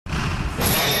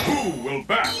Who will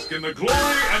bask in the glory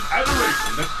and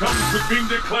adoration that comes with being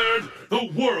declared the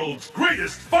world's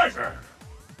greatest fighter?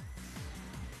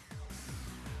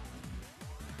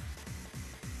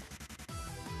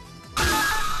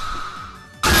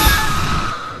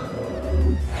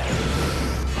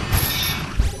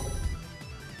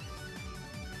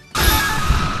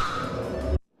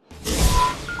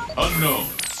 Unknown,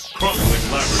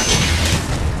 crumbling laboratory.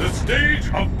 The stage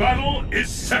of battle is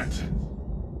set.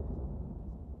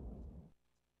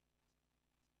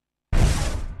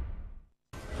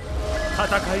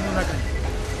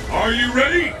 Are you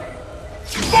ready?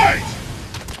 Fight!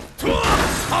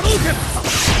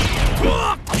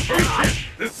 First hit,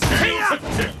 the scales have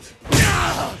tipped.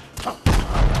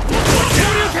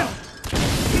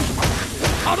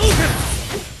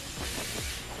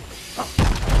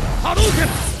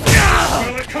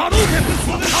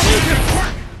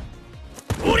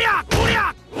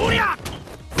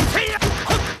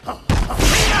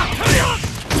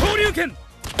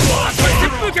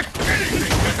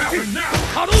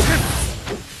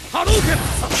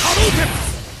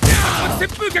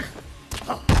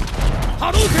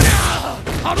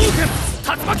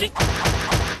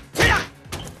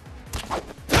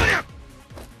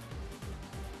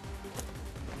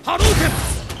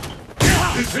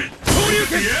 Is it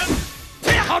the end?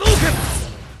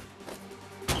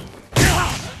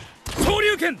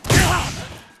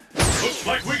 Looks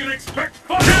like we can expect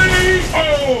fire!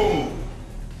 KO!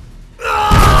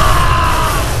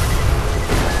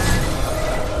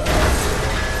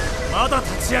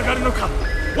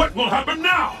 What will happen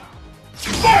now?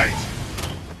 Fight!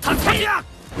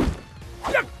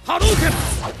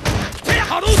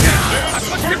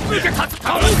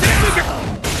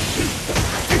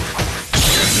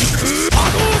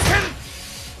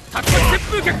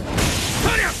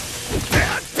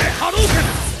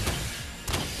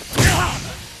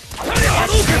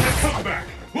 Comeback!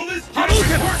 Will this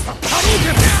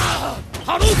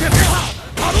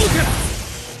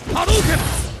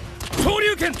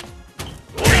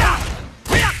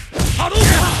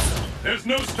There's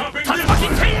no stopping this one!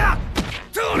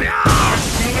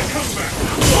 Another comeback!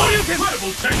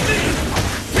 Incredible technique!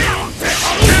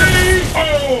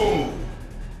 KO!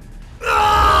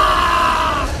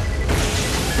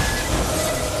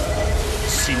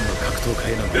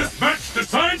 This match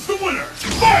decides the winner!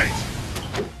 Fight!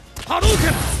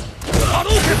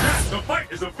 The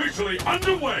fight is officially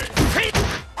underway!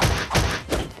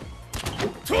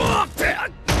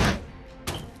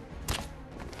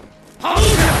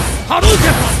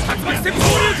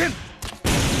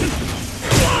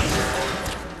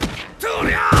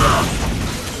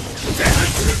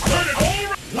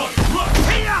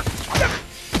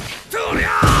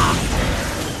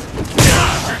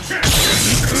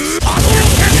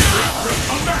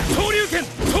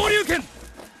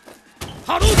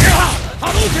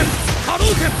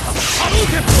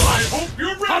 I hope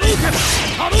you're ready!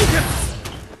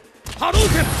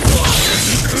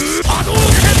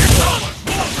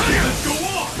 Let's go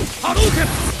on!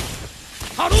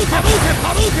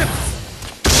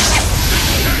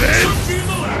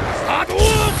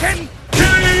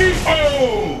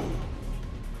 KO!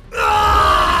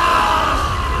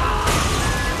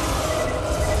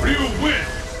 Ryu wins!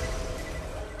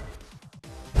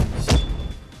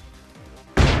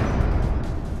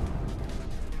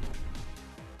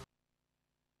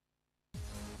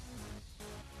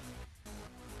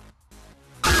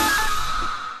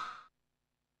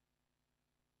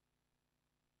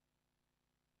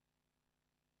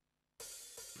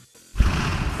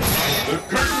 The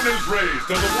curtain is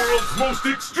raised on the world's most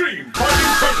extreme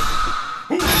fighting tournament.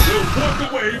 Who will walk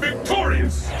away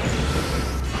victorious?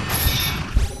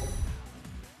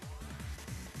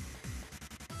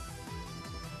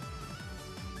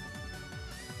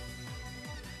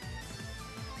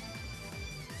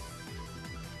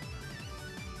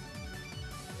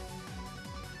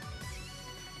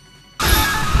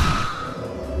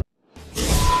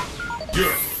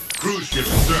 Europe, cruise ship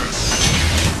stern.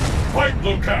 Fight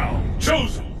locale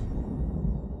chosen.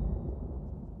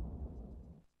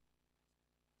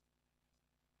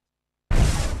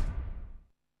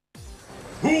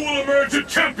 Who will emerge a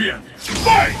champion?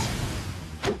 Fight!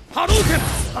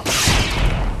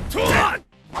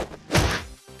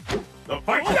 The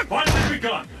fight has finally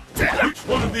begun. Which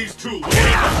one of these two will the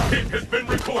hit has been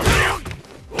recorded?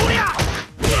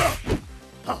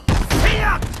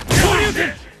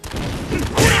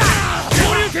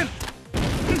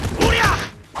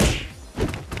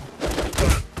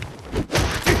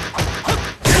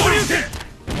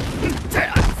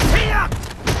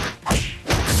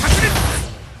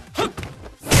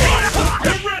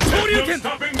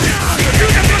 Stop it!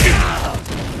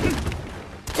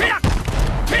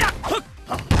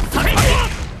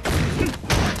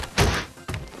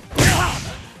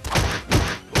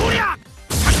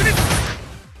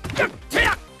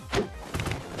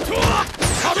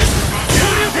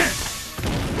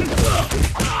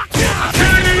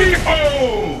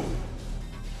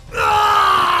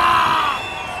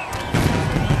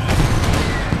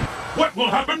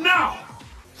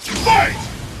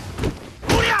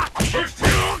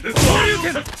 The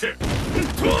scales have tipped.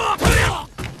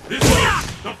 This is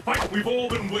the fight we've all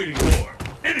been waiting for.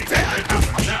 Anything can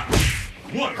happen now.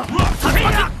 What a rush!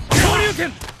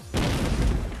 Hadouken!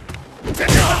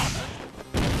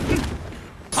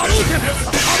 Hadouken!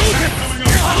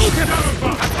 Hadouken!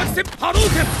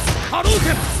 Hadouken! Hadouken!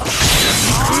 Hadouken!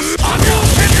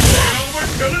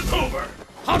 Till it's over.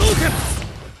 Hadouken!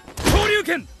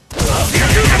 Shoryuken!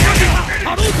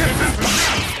 Hadouken!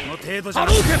 この程度じゃ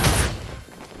な。Hadouken!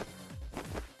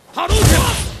 Hadouken!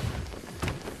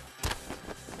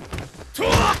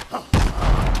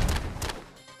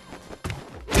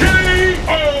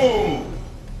 KO!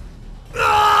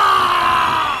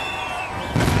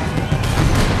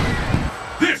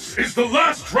 This is the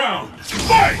last round.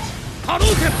 Fight!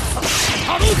 Hadouken!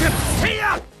 Hadouken!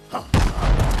 Heya!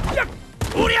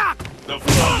 Uria!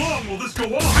 How long will this go on?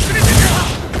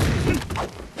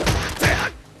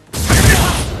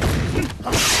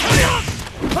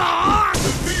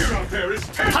 The fear out there is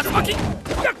tangible.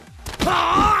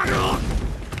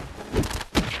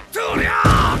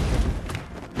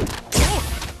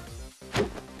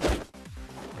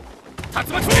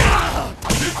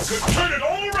 This could turn it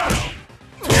all around.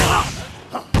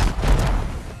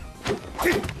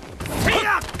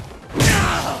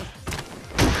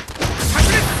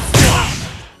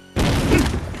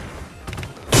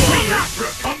 Extra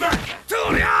comeback. KO!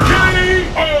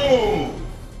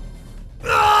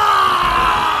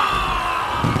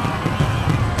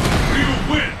 Ryu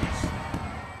wins.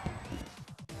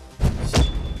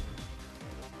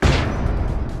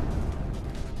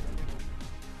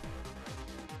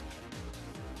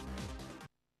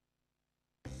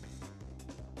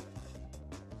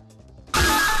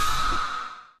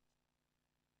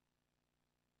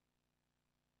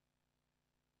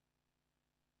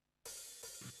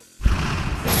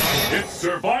 It's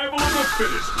survival of the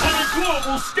fittest on a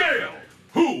global scale.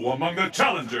 Who among the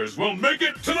challengers will make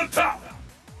it to the top?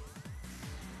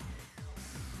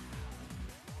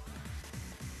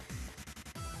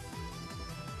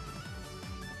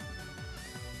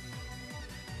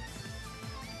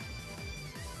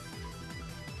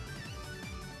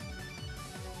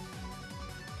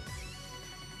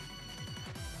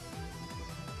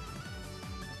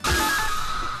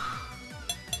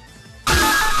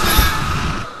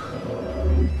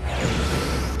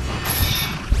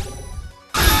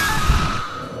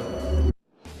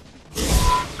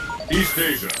 East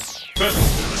Asia,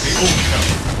 festival at the Old Town.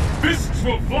 Fists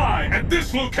will fly at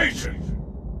this location.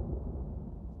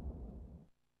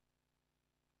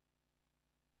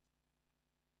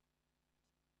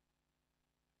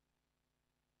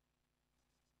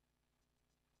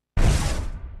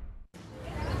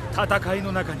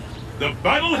 The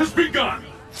battle has begun.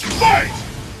 Fight!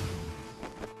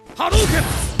 Hadouken!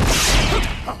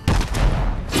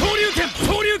 Shoryuken!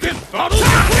 Shoryuken! Hadouken!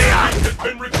 Has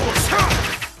been recorded.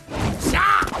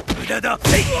 無駄だ。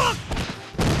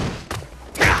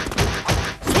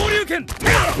昇竜拳。竜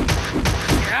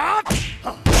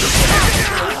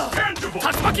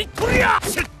巻トリア。若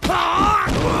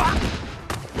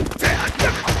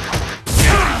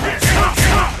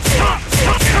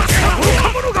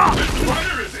者が。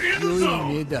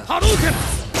波動拳。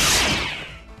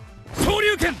昇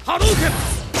竜拳。波動拳。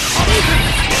波動拳。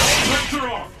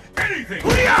ト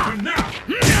リア。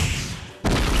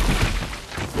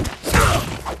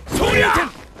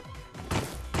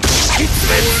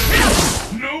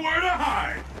Nowhere to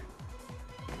hide.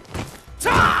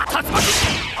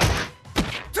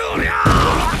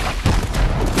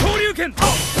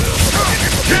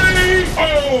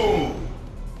 KO!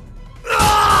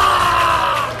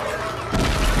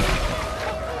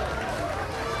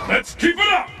 Let's keep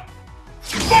it up.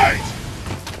 Fight!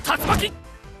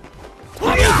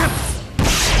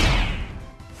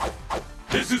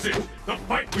 This is it. The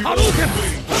fight we've all been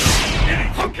waiting for.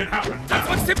 Anything can happen now.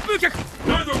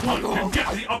 Neither one can get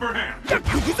the upper hand.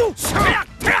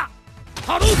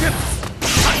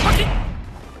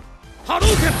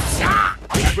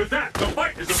 And with that, the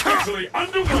fight is officially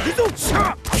underway.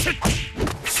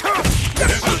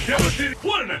 This is devastating.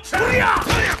 What an attack!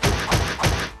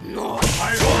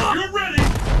 Iron, you're ready.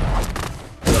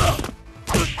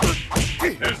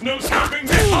 There's no stopping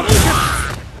this.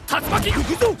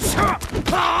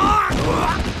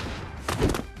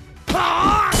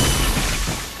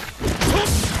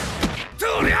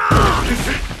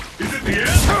 Is it the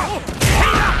end?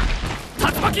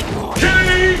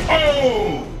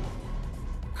 KO!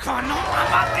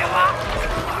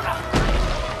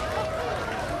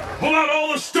 Pull out all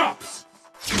the stops!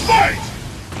 Fight!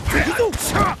 The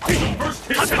first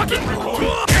hit has been recorded.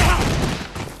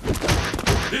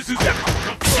 This is it.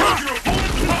 Charge your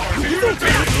opponent's power to your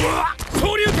advantage.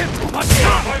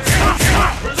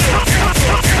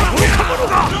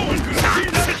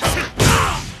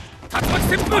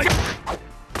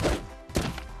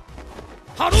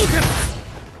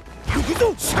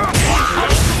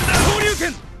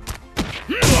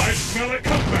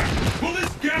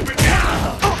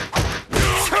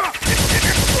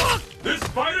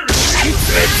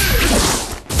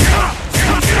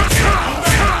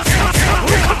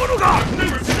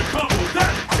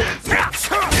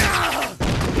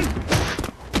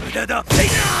 だ。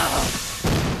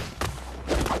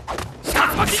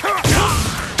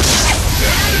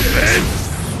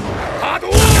波動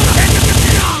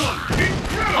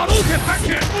波動拳 I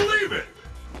can't believe it!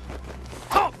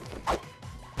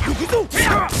 行くぞ。 KO!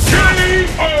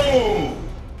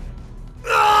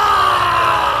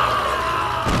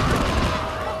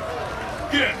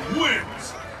 Get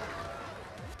wins!